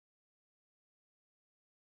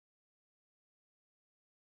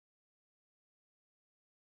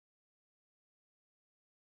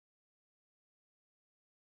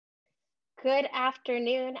Good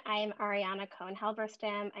afternoon. I'm Ariana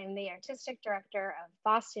Cohen-Halberstam. I'm the Artistic Director of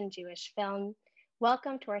Boston Jewish Film.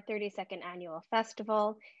 Welcome to our 32nd Annual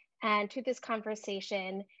Festival and to this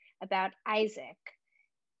conversation about Isaac.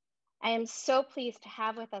 I am so pleased to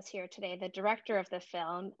have with us here today the director of the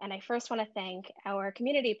film, and I first want to thank our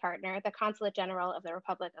community partner, the Consulate General of the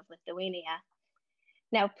Republic of Lithuania.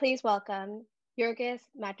 Now, please welcome Jurgis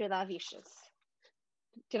Matulevicius.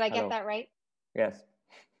 Did I get that right? Yes.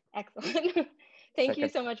 Excellent. Thank you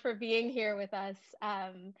so much for being here with us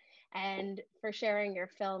and for sharing your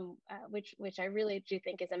film, which I really do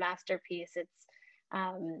think is a masterpiece. It's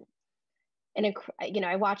I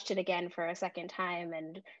watched it again for a second time,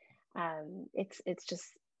 and it's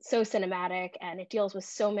just so cinematic, and it deals with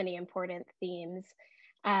so many important themes.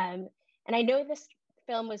 And I know this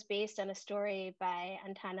film was based on a story by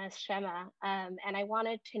Antanas Shema, and I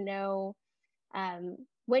wanted to know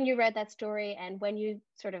when you read that story and when you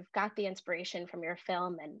sort of got the inspiration from your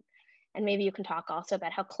film, and maybe you can talk also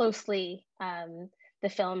about how closely the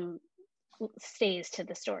film stays to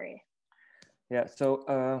the story. Yeah, so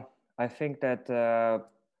I think that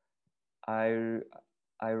I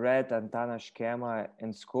read Antanas Shema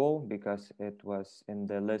in school because it was in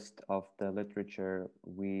the list of the literature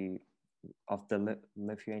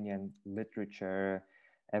Lithuanian literature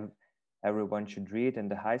everyone should read in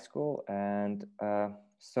the high school, and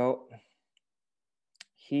so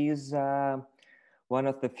he's one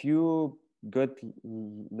of the few good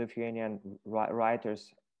Lithuanian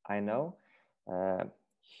writers I know.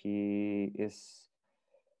 He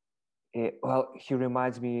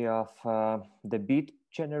reminds me of the Beat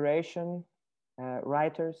generation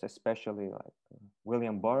writers, especially like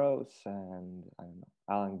William Burroughs and I don't know,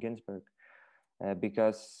 Allen Ginsberg,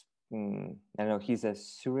 because I don't know, he's a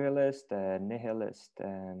surrealist, a nihilist,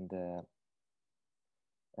 and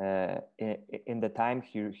in the time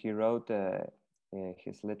he wrote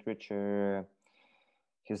his literature,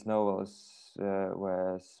 his novels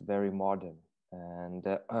was very modern, and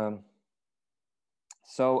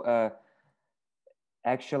so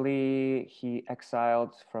actually he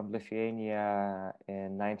exiled from Lithuania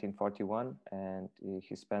in 1941, and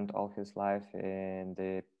he spent all his life in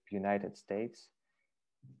the United States.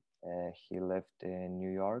 He lived in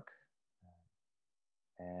New York,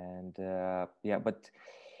 and but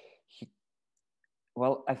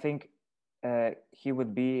I think he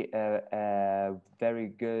would be a very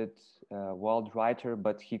good world writer,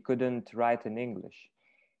 but he couldn't write in English.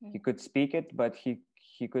 He could speak it, but he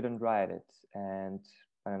couldn't write it, and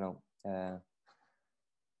I don't know.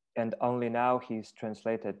 And only now he's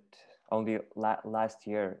translated. Only last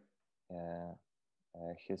year,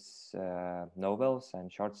 his novels and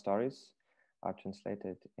short stories are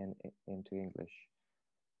translated into English.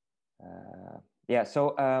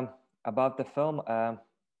 So about the film,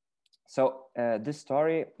 this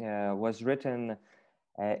story was written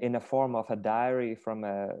in a form of a diary from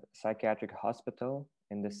a psychiatric hospital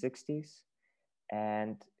in the 60s,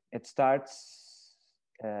 and it starts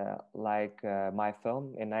like my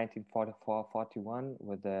film in 1944-41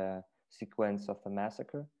 with the sequence of the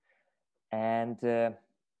massacre, and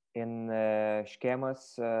in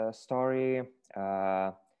Shkema's story,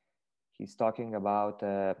 he's talking about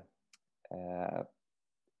a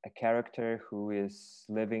character who is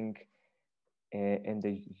living in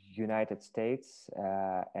the United States,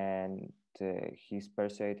 and he's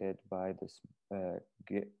persuaded by this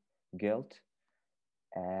guilt,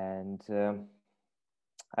 and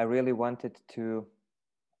I really wanted to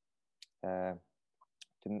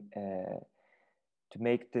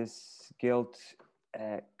make this guilt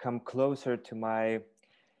come closer to my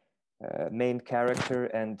main character,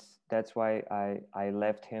 and that's why I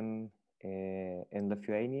left him in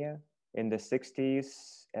Lithuania in the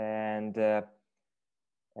 60s, and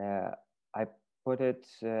I put it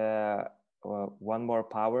one more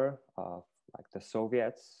power of like the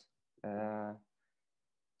Soviets.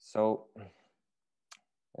 So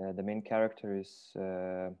the main character is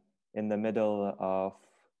in the middle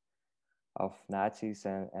of Nazis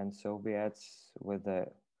and Soviets with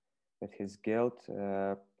his guilt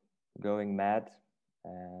going mad,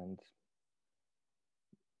 and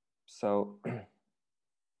so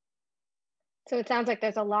it sounds like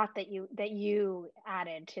there's a lot that you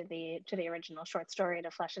added to the original short story to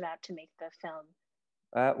flesh it out to make the film.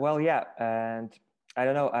 And I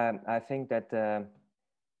don't know. I think that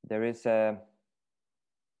there is a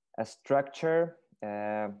structure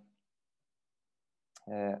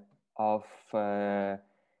of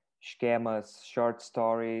Shkema's short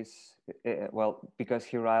stories. Because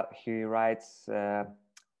he writes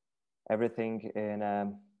everything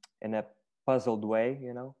in a puzzled way,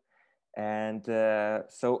 you know, And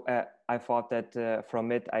so I thought that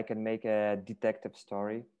from it I can make a detective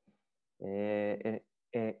story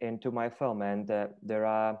into my film. And there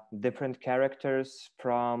are different characters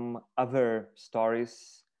from other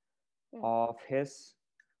stories of his,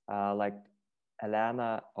 like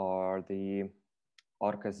Alana or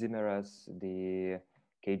Kazimieras, the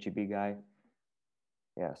KGB guy.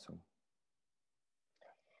 Yeah, so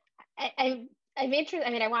I'm interested.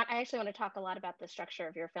 I mean, I actually want to talk a lot about the structure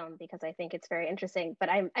of your film because I think it's very interesting. But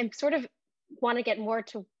I'm sort of want to get more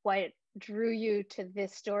to what drew you to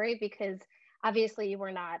this story, because obviously you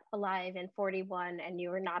were not alive in 41 and you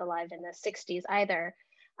were not alive in the 60s either.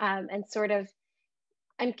 And sort of,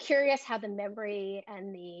 I'm curious how the memory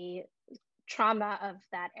and the trauma of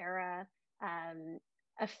that era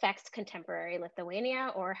affects contemporary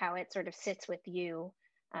Lithuania, or how it sort of sits with you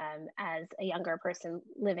as a younger person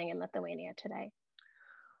living in Lithuania today.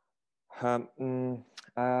 um, mm,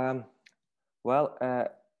 um, well,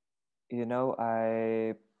 you know,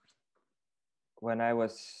 when I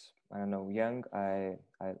was, I don't know, young, I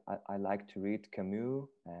liked to read Camus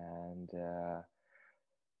and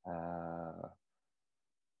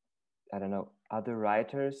I don't know, other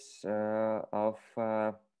writers of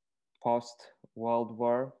post World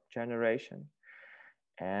War generation,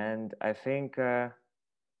 and I think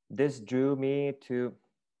this drew me to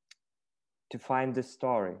find this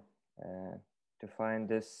story, to find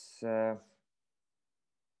this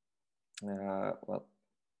well.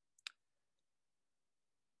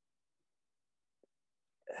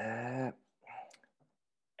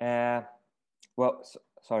 Uh, well,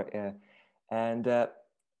 sorry, and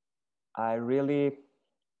I really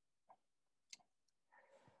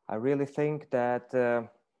think that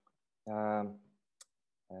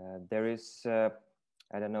there is,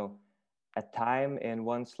 I don't know, a time in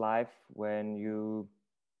one's life when you,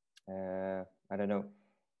 I don't know,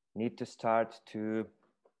 need to start to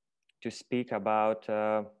speak about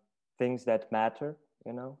things that matter,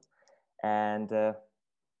 you know, and I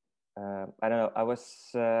don't know. I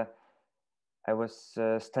was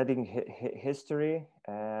studying history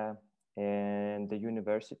in the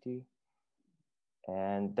university,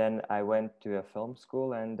 and then I went to a film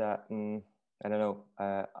school, and I don't know.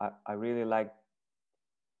 I really liked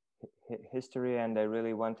history, and I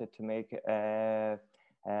really wanted to make a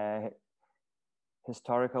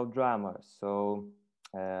historical drama. So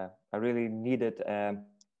I really needed a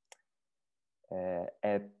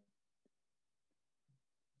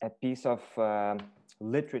piece of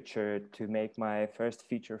literature to make my first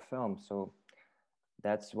feature film. So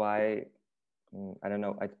that's why I don't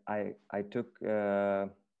know. I took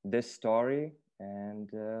this story and.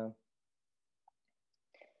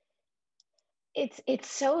 It's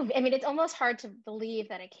so, I mean, it's almost hard to believe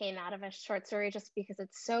that it came out of a short story just because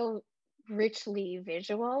it's so richly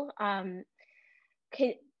visual.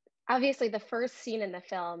 Obviously, the first scene in the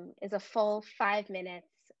film is a full 5 minutes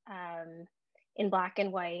in black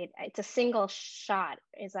and white. It's a single shot.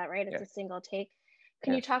 Is that right? It's a single take.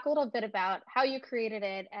 Can you talk a little bit about how you created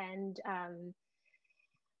it, and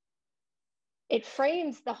it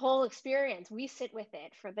frames the whole experience. We sit with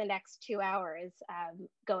it for the next 2 hours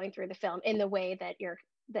going through the film in the way that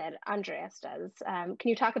Andreas does. Can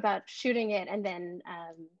you talk about shooting it, and then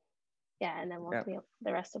and then we'll see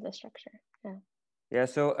the rest of the structure. Yeah.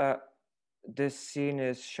 So this scene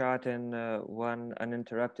is shot in one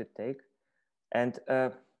uninterrupted take, and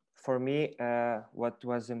for me, what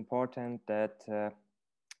was important that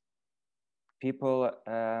people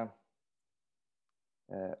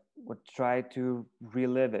would try to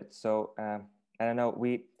relive it. So I don't know.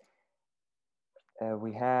 We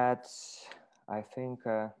had, I think,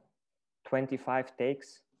 25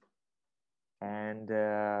 takes, and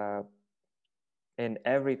in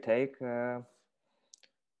every take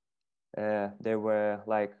there were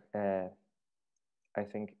like I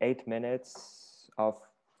think 8 minutes of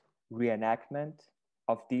reenactment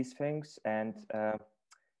of these things, and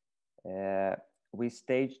we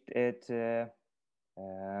staged it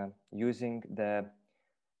using the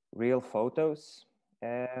real photos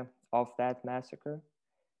of that massacre,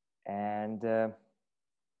 and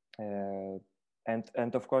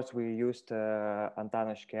and of course we used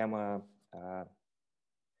Antano Škėma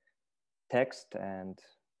text, and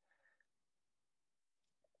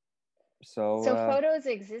so photos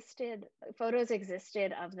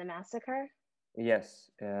existed of the massacre. Yes,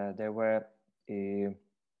 there were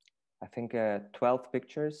I think 12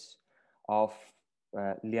 pictures of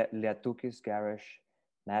Lietukis garage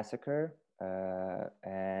massacre,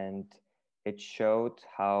 and it showed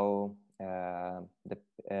how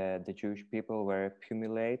the Jewish people were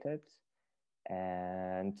accumulated,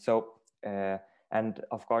 and so and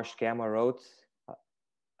of course Gamma wrote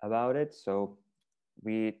about it. So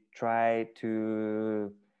we try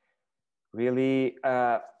to really,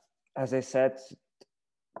 as I said,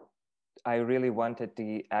 I really wanted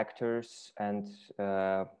the actors and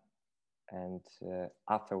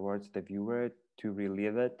afterwards the viewer to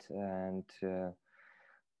relive it, and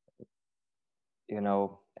you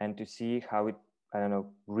know, and to see how it, I don't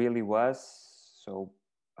know, really was. So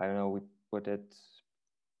I don't know, we put it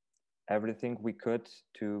everything we could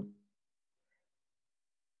to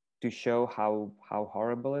show how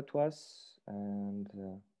horrible it was, and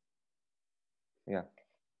yeah.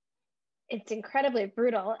 It's incredibly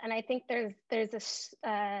brutal, and I think there's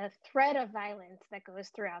a thread of violence that goes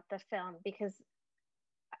throughout the film, because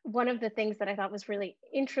one of the things that I thought was really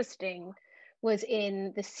interesting was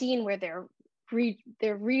in the scene where they're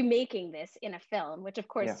remaking this in a film, which of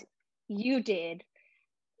course you did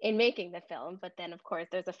in making the film, but then of course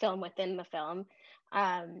there's a film within the film,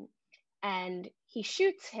 and he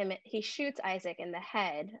shoots Isaac in the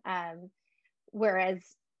head,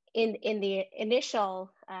 whereas in the initial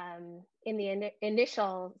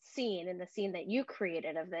scene, in the scene that you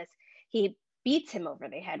created of this, he beats him over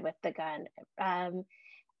the head with the gun, and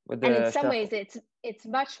in some ways it's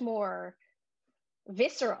much more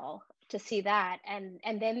visceral to see that, and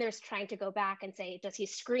then there's trying to go back and say, does he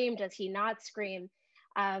scream, does he not scream,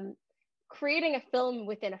 creating a film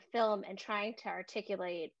within a film and trying to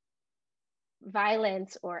articulate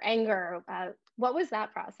violence or anger. What was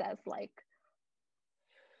that process like?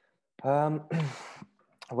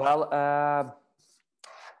 Well,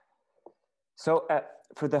 so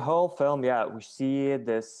for the whole film, yeah, we see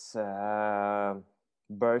this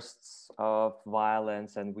bursts of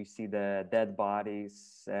violence, and we see the dead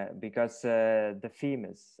bodies, because the theme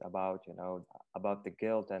is about, you know, about the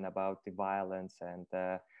guilt and about the violence, and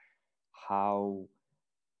how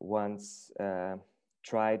one's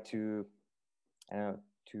try to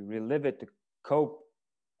relive it, to cope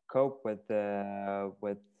with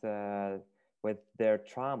their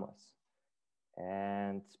traumas.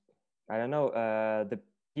 And I don't know, the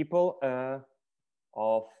people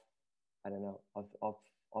of, I don't know,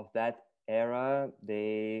 of that era,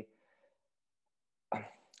 they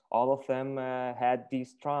all of them had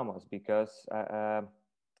these traumas, because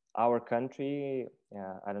our country,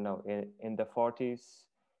 I don't know, in the 40s,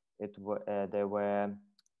 it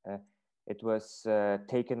was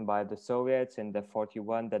taken by the Soviets. In the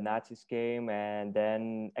 41, the Nazis came, and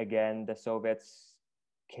then again the Soviets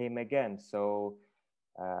came again. So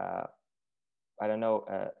I don't know,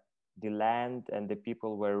 the land and the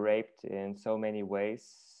people were raped in so many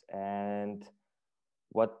ways, and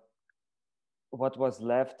what was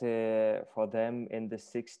left for them in the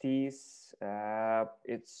 60s,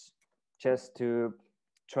 it's just to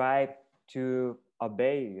try to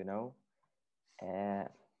obey, you know,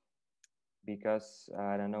 because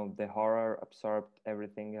I don't know, the horror absorbed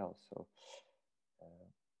everything else. So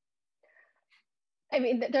I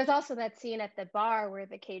mean, there's also that scene at the bar where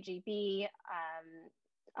the KGB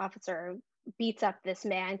officer beats up this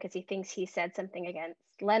man because he thinks he said something against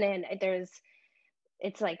Lenin.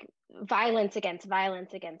 It's like violence against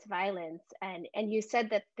violence against violence, and you said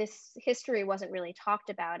that this history wasn't really talked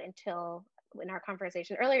about until, in our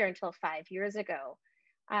conversation earlier, until 5 years ago.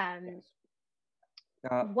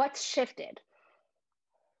 yes. What's shifted?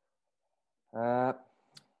 I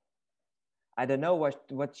don't know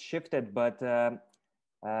what shifted, but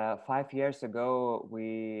 5 years ago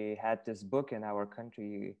we had this book in our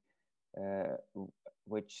country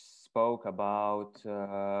which spoke about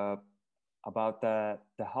the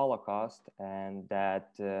Holocaust, and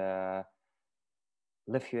that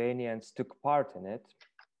Lithuanians took part in it,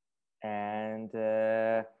 and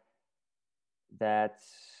that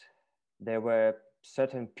there were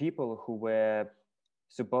certain people who were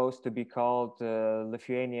supposed to be called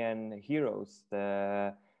Lithuanian heroes,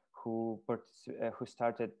 who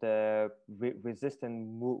started the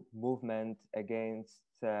resistance movement against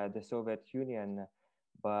the Soviet Union,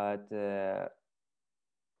 but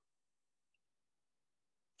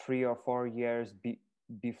 3 or 4 years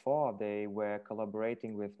before, they were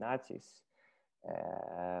collaborating with Nazis,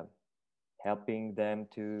 helping them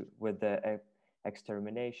with the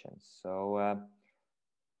exterminations. So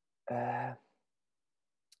I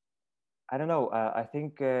don't know. I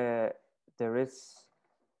think there is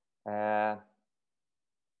a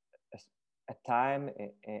time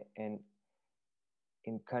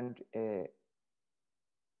in country.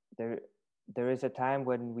 There is a time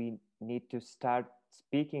when we need to start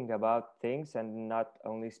speaking about things, and not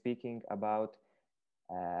only speaking about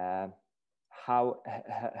how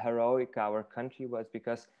heroic our country was,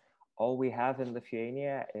 because all we have in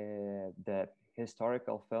Lithuania,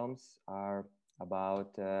 historical films are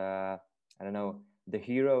about, I don't know, the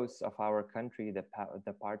heroes of our country, the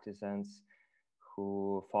partisans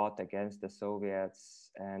who fought against the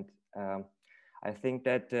Soviets. And I think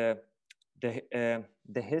that the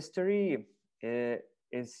history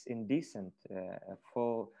is indecent,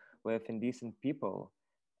 full with indecent people,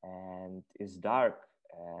 and is dark.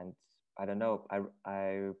 And I don't know.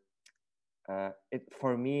 It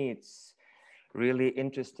for me, it's really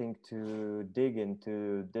interesting to dig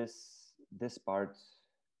into this part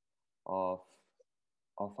of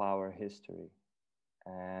our history.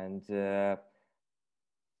 And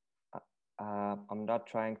I'm not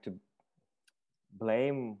trying to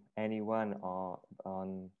blame anyone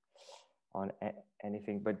on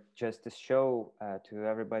anything, but just to show to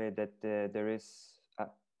everybody that there is a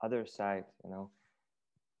other side, you know.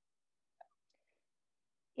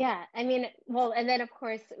 Yeah, I mean, well, and then of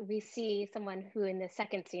course we see someone who in the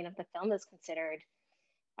second scene of the film is considered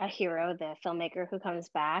a hero, the filmmaker who comes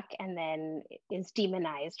back and then is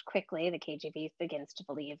demonized quickly. The KGB begins to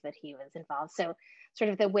believe that he was involved. So sort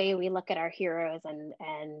of the way we look at our heroes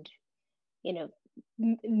and you know,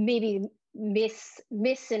 maybe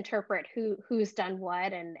misinterpret who's done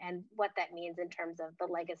what and what that means in terms of the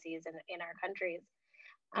legacies in our countries.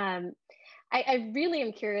 I really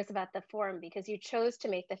am curious about the form because you chose to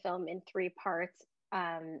make the film in 3 parts,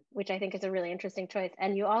 which I think is a really interesting choice.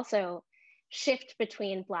 And you also shift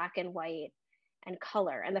between black and white and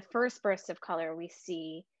color. And the first burst of color we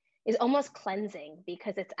see is almost cleansing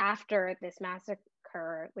because it's after this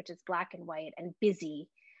massacre, which is black and white and busy.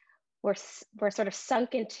 We're sort of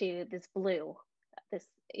sunk into this blue. This,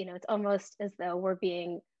 you know, it's almost as though we're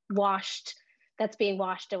being washed, that's being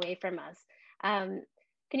washed away from us.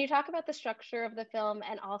 Can you talk about the structure of the film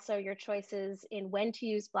and also your choices in when to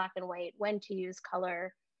use black and white, when to use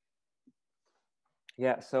color?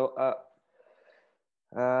 Yeah, so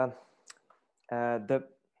the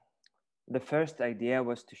first idea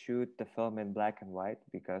was to shoot the film in black and white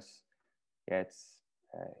because, yeah, it's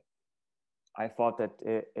I thought that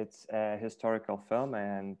it's a historical film,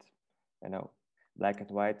 and you know, black and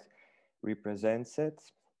white represents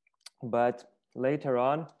it. But later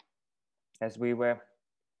on, as we were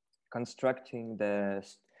constructing the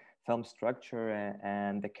film structure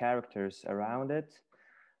and the characters around it,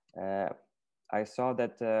 I saw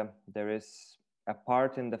that there is a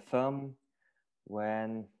part in the film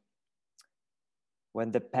when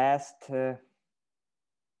the past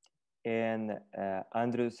in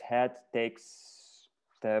Andrew's head takes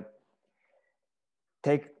it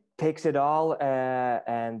all,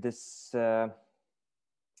 and this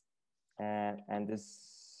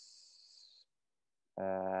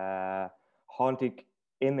haunting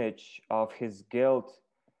image of his guilt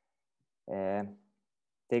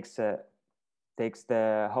takes the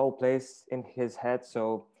whole place in his head.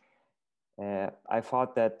 So I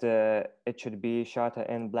thought that it should be shot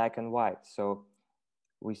in black and white. So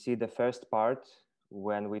we see the first part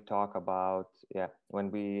when we talk about,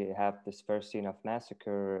 when we have this first scene of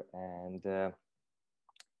massacre, and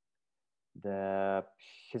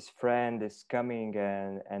his friend is coming,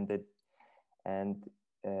 and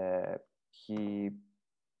he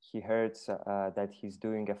hears that he's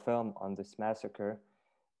doing a film on this massacre.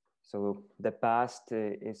 So the past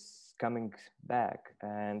is coming back,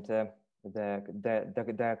 and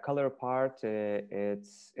the color part,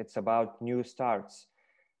 it's about new starts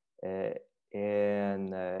in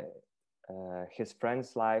his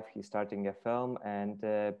friend's life. He's starting a film, and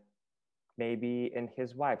maybe in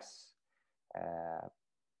his wife's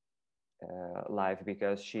life,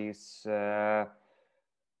 because she's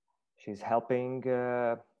helping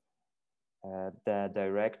the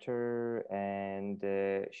director, and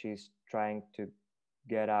she's trying to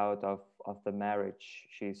get out of the marriage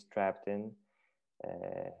she's trapped in.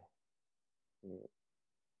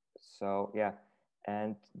 So yeah,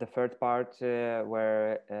 and the third part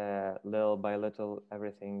where little by little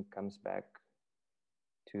everything comes back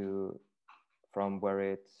to from where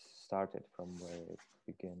it started, from where it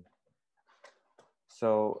began.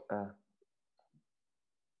 So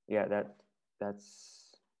yeah, that's.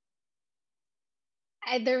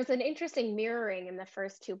 There was an interesting mirroring in the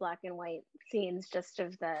first 2 black and white scenes, just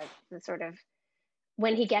of the sort of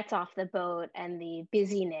when he gets off the boat and the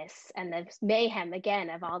busyness and the mayhem again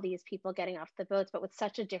of all these people getting off the boats, but with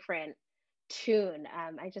such a different tune.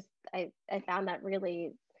 I found that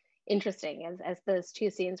really interesting as those 2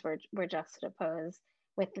 scenes were juxtaposed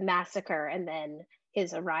with the massacre and then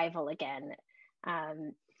his arrival again.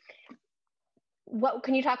 What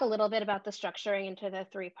can you talk a little bit about the structuring into the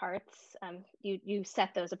three parts? You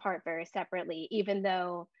set those apart very separately, even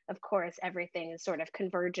though, of course, everything is sort of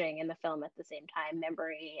converging in the film at the same time,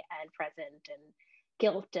 memory and present and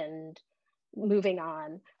guilt and moving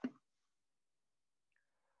on.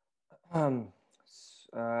 Um,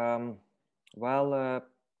 well,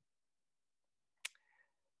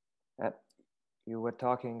 you were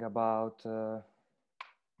talking about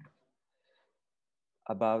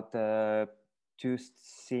two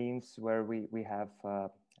scenes where we have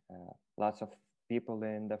lots of people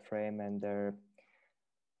in the frame, and they're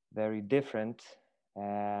very different,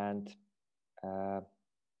 and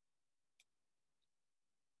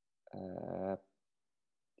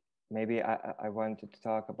maybe I wanted to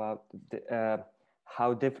talk about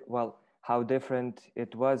how different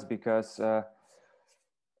it was, because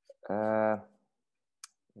in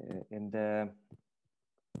the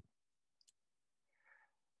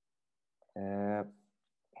I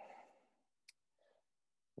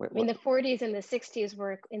mean, the 40s and the 60s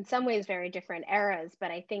were in some ways very different eras, but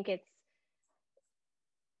I think it's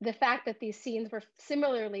the fact that these scenes were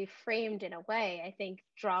similarly framed in a way, I think,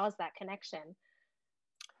 draws that connection.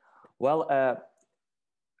 Well,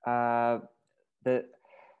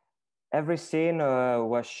 every scene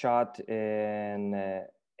was shot in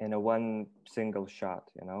a one single shot,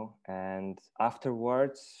 and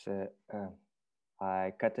afterwards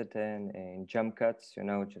I cut it in jump cuts,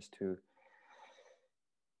 just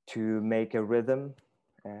to make a rhythm,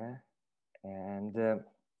 and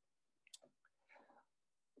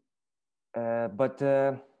but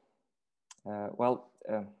the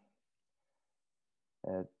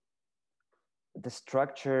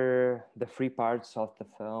structure, the three parts of the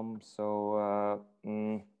film. So,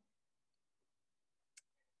 do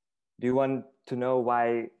you want to know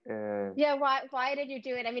why? Yeah, why did you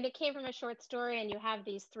do it? I mean, it came from a short story, and you have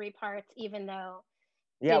these three parts, even though.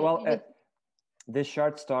 Yeah, this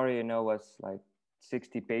short story, was like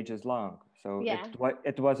 60 pages long, so yeah.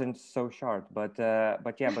 it wasn't so short, but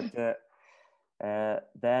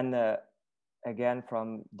then again,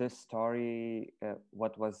 from this story,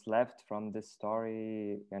 what was left from this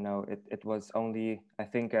story, it was only, I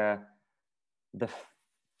think, the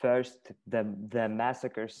first the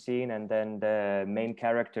massacre scene, and then the main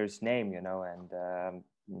character's name, and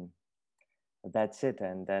that's it.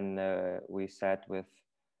 And then we sat with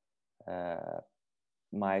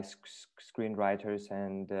my screenwriters,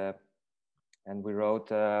 and we wrote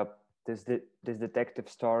this detective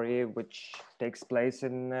story, which takes place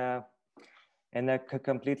in a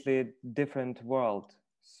completely different world.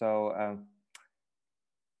 So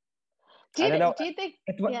I don't know. Do you think?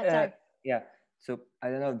 Yeah, sorry. Yeah. So I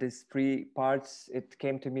don't know. These three parts, it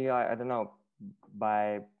came to me. I don't know,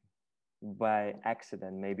 by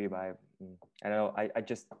accident, maybe by I don't know. I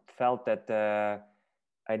just felt that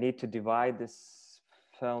I need to divide this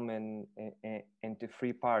film into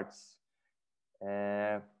three parts.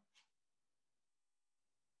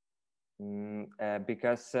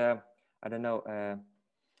 Because I don't know,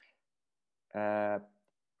 the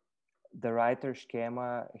writer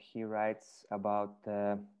Schema, he writes about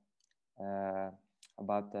the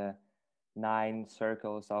 9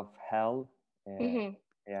 circles of hell.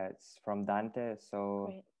 Yeah, it's from Dante. So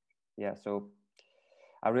right. Yeah, so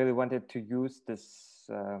I really wanted to use this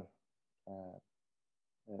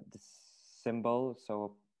this symbol.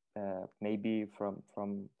 So maybe from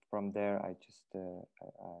there, I just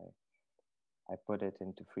I put it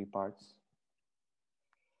into 3 parts.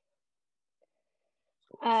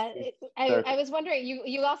 I was wondering,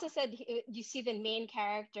 you also said you see the main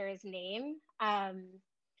character's name,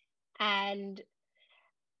 and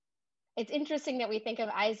it's interesting that we think of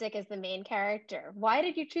Isaac as the main character. Why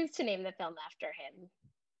did you choose to name the film after him?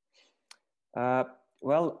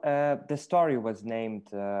 Well, the story was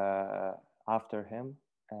named after him,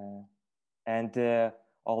 and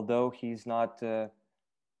although he's not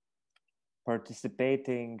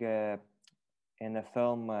participating in a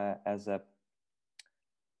film as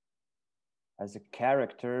a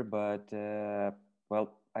character, but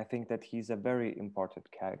well, I think that he's a very important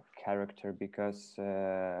character, because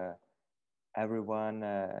everyone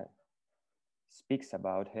speaks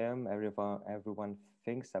about him, everyone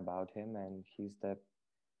thinks about him, and he's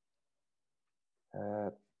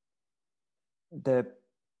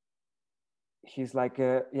he's like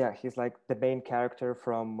the main character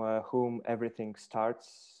from whom everything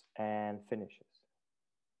starts and finishes.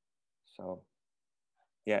 So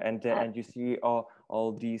yeah, and you see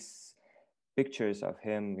all these pictures of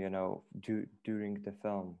him, during the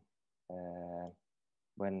film,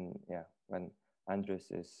 when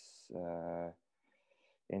Andres is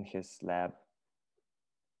in his lab.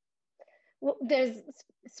 Well,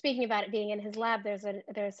 speaking about it being in his lab, there's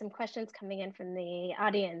some questions coming in from the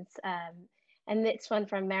audience. And this one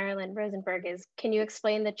from Marilyn Rosenberg is, can you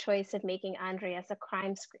explain the choice of making Andreas a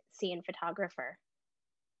crime scene photographer?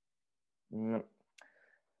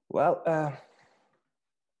 Well,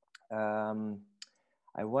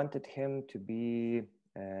 I wanted him to be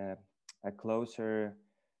closer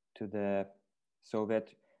to the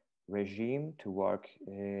Soviet regime, to work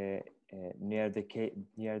near the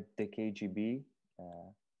KGB,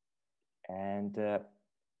 and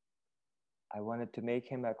I wanted to make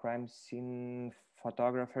him a crime scene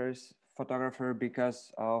photographer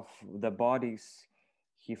because of the bodies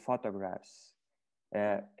he photographs.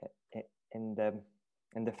 In the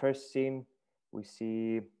first scene, we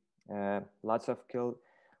see lots of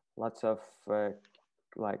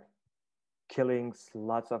like killings,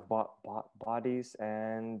 lots of bodies,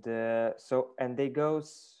 and and they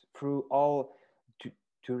goes through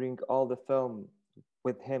during all the film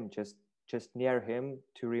with him, just near him,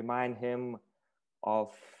 to remind him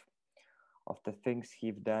of the things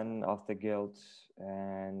he's done, of the guilt,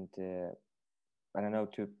 and I don't know,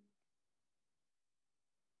 to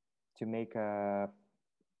make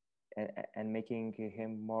and making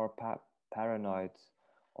him more paranoid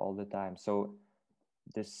all the time. So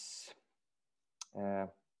this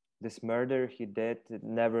murder he did, it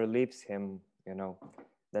never leaves him, you know.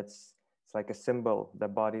 It's like a symbol. The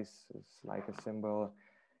bodies is like a symbol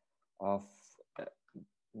of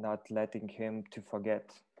not letting him to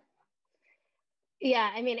forget. Yeah,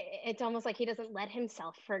 I mean, it's almost like he doesn't let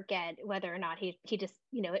himself forget, whether or not he just,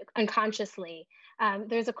 you know, unconsciously.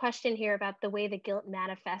 There's a question here about the way the guilt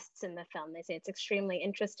manifests in the film. They say it's extremely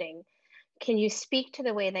interesting. Can you speak to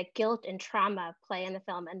the way that guilt and trauma play in the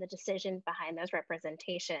film and the decisions behind those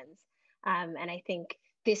representations? And I think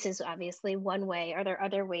this is obviously one way. Are there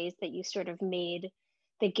other ways that you sort of made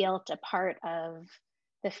the guilt a part of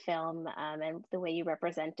the film, and the way you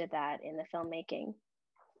represented that in the filmmaking?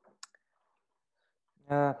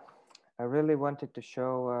 I really wanted to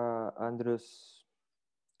show Andrus,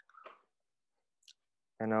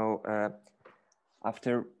 you know,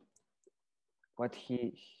 after what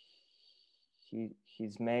he's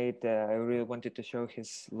made. I really wanted to show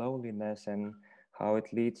his loneliness and how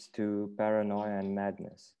it leads to paranoia and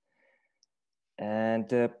madness,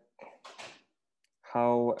 and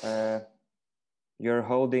how you're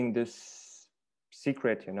holding this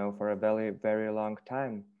secret, you know, for a very, very long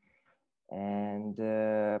time, and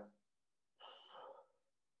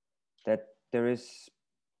that there is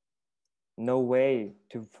no way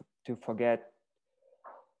to forget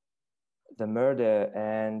the murder,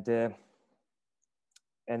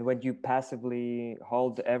 and when you passively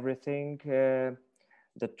hold everything,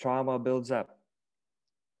 the trauma builds up.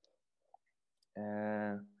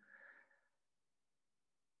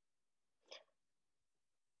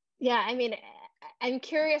 Yeah, I mean, I'm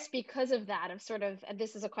curious because of that, of sort of,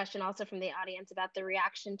 this is a question also from the audience about the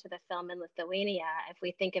reaction to the film in Lithuania, if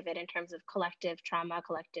we think of it in terms of collective trauma,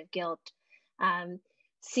 collective guilt.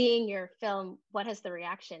 Seeing your film, what has the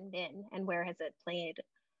reaction been and where has it played?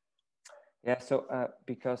 Yeah, so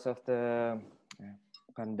because of the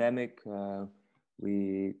pandemic,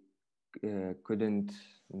 we couldn't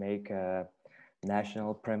make a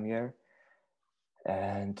national premiere,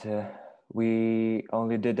 and we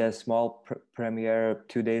only did a small premiere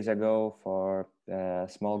 2 days ago for a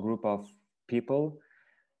small group of people.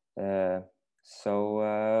 So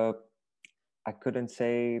I couldn't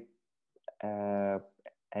say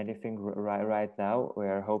anything right now. We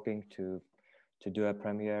are hoping to do a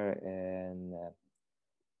premiere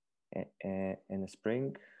in the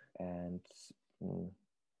spring, and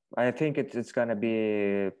I think it's gonna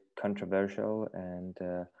be controversial, and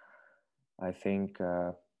I think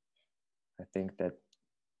that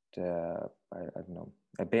I don't know.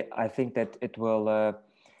 I think that it will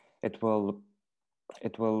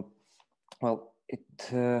well,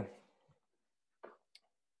 it.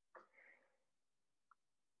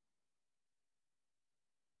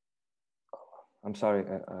 I'm sorry.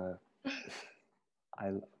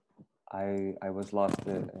 I was lost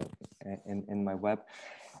in my web.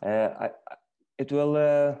 It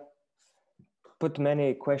will put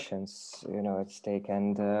many questions, you know, at stake,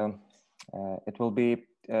 and it will be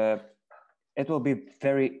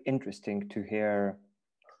very interesting to hear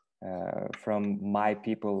from my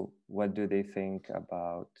people, what do they think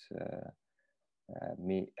about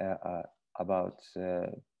me, about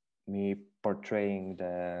me portraying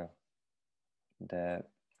the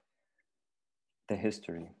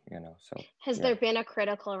history, you know. So has there been a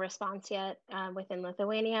critical response yet within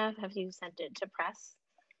Lithuania? Have you sent it to press?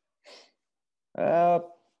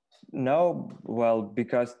 No, well,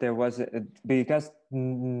 because because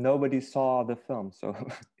nobody saw the film, so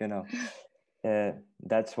you know,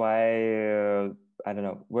 that's why I don't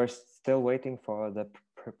know. We're still waiting for the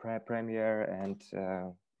premiere, and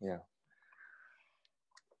yeah.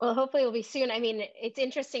 Well, hopefully it'll be soon. I mean, it's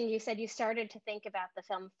interesting. You said you started to think about the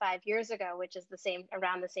film 5 years ago, which is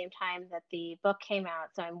around the same time that the book came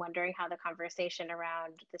out. So I'm wondering how the conversation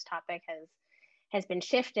around this topic has been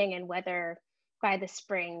shifting, and whether by the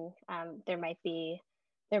spring there might be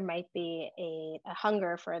a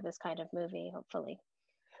hunger for this kind of movie. Hopefully.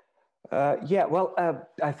 Yeah, well,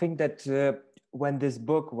 I think that when this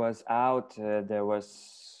book was out, there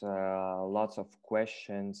was lots of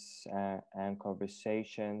questions and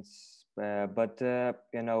conversations, but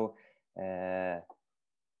you know, uh,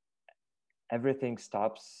 everything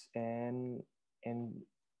stops in in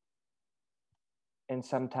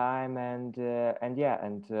some time, and yeah,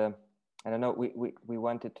 and I don't know. We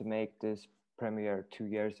wanted to make this premiere 2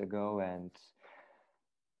 years ago, and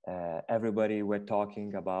everybody were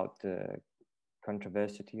talking about the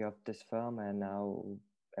controversy of this film, and now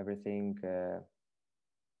everything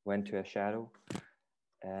went to a shadow,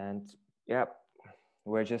 and yeah,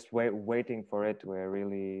 we're just waiting for it. We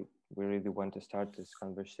really want to start this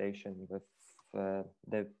conversation with the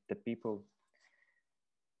people.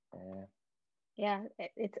 Yeah,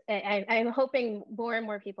 I'm hoping more and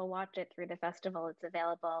more people watch it through the festival. It's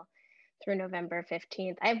available through November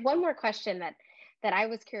 15th. I have one more question that I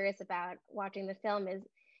was curious about watching the film, is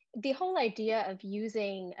the whole idea of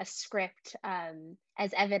using a script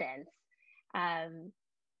as evidence.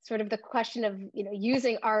 Sort of the question of, you know,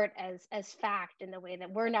 using art as fact in the way that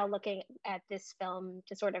we're now looking at this film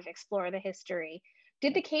to sort of explore the history.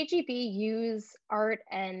 Did the KGB use art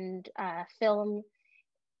and film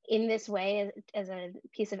in this way as a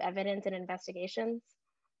piece of evidence in investigations?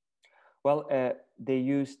 Well, they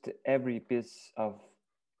used every piece of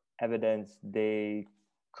evidence they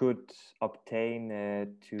could obtain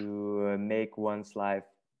to make one's life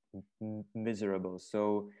miserable.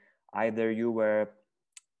 So either you were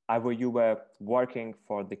working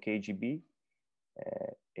for the KGB,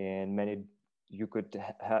 in many, you could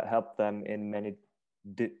help them in many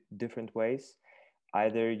different ways.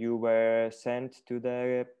 Either you were sent to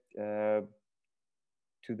the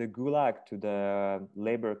gulag, to the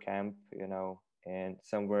labor camp, you know, and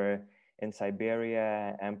somewhere in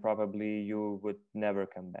Siberia, and probably you would never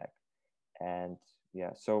come back. And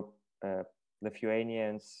yeah, so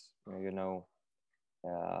Lithuanians, you know,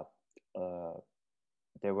 uh, uh,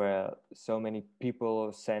 there were so many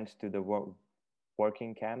people sent to the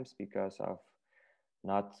working camps because of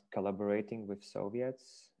not collaborating with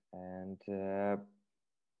Soviets, and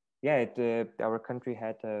yeah, our country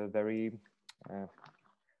had a very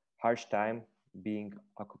harsh time being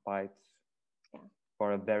occupied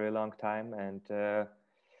for a very long time, and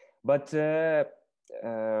but you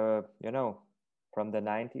know, from the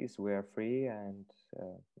 90s we are free, and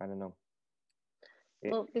I don't know.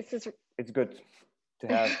 Well, It's good to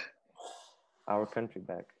have our country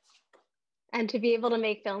back. And to be able to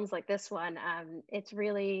make films like this one, it's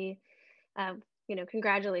really, you know,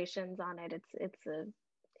 congratulations on it. It's a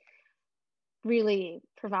really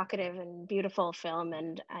provocative and beautiful film,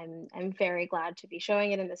 and I'm very glad to be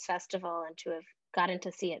showing it in this festival and to have gotten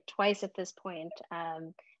to see it twice at this point.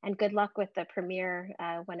 And good luck with the premiere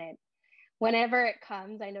whenever it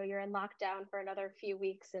comes. I know you're in lockdown for another few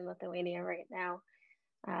weeks in Lithuania right now.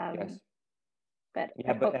 Yes. But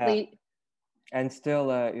Yeah, but hopefully. And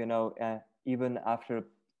still, you know, even after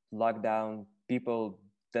lockdown, people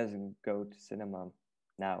doesn't go to cinema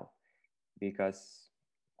now because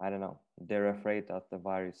I don't know, they're afraid of the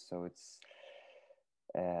virus. So it's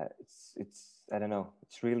I don't know,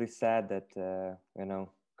 it's really sad that you know,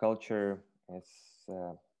 culture is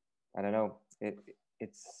I don't know,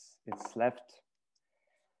 it's left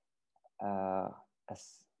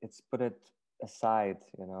as it's put it aside,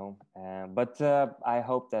 you know. But I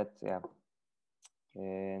hope that yeah,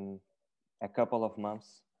 in a couple of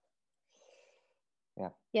months.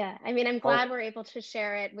 Yeah, I mean, I'm glad we're able to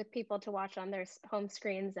share it with people to watch on their home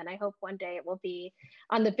screens, and I hope one day it will be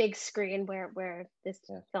on the big screen where this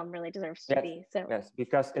film really deserves to be. So yes,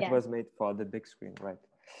 because it was made for the big screen, right?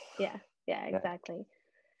 Yeah, exactly.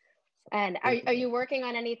 And are you working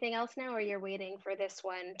on anything else now, or you're waiting for this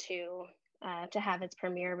one to have its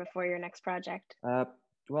premiere before your next project?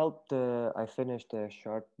 Well, I finished a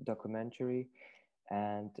short documentary,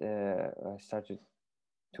 and I started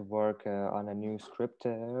to work on a new script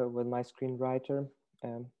with my screenwriter,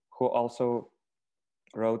 who also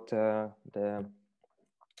wrote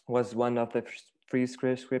was one of the three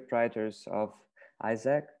script writers of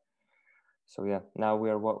Isaac. So yeah, now we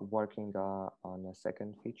are working on a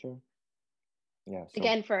second feature. Yeah. So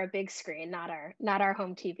again, for a big screen, not our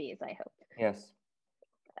home TVs, I hope. yes.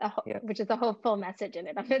 Yes. Which is a hopeful message in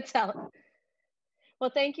and of itself. Well,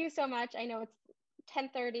 thank you so much. I know it's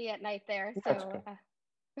 10:30 at night there, That's so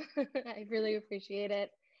good. I really appreciate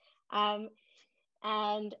it.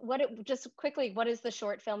 And just quickly, what is the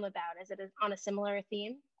short film about? Is it on a similar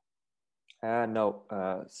theme? No.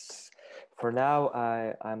 For now,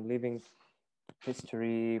 I'm leaving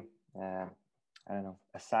history. I don't know,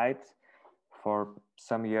 aside for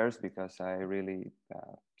some years, because I really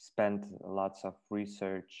spent lots of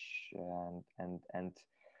research and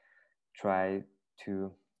try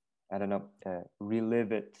to, I don't know,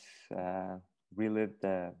 relive it, relive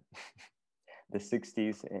the the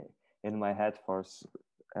 60s in my head for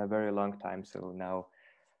a very long time. So now,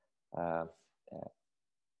 uh,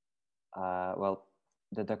 well,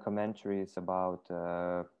 the documentary is about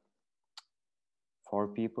 4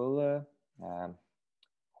 people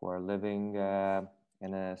who are living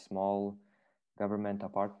in a small government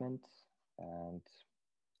apartment, and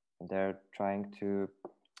they're trying to,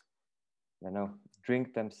 you know,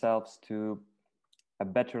 drink themselves to a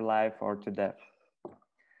better life or to death.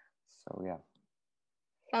 So yeah.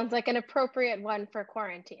 Sounds like an appropriate one for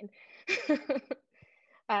quarantine.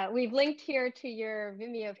 We've linked here to your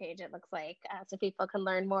Vimeo page, it looks like, so people can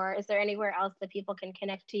learn more. Is there anywhere else that people can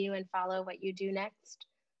connect to you and follow what you do next?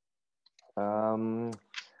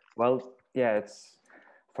 Well, yeah,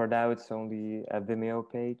 for now it's only a Vimeo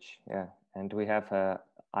page. Yeah, and we have a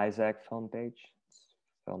Isaac film page. It's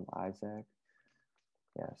Film Isaac.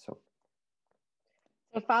 Yeah, so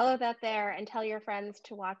follow that there and tell your friends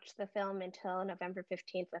to watch the film until November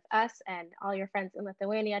 15th with us, and all your friends in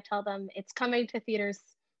Lithuania, tell them it's coming to theaters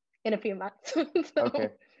in a few months. okay.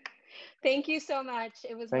 Thank you so much.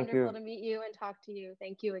 It was Thank wonderful you. to meet you and talk to you.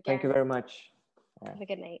 Thank you again. Thank you very much. Have a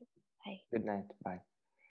good night. Bye. Good night. Bye.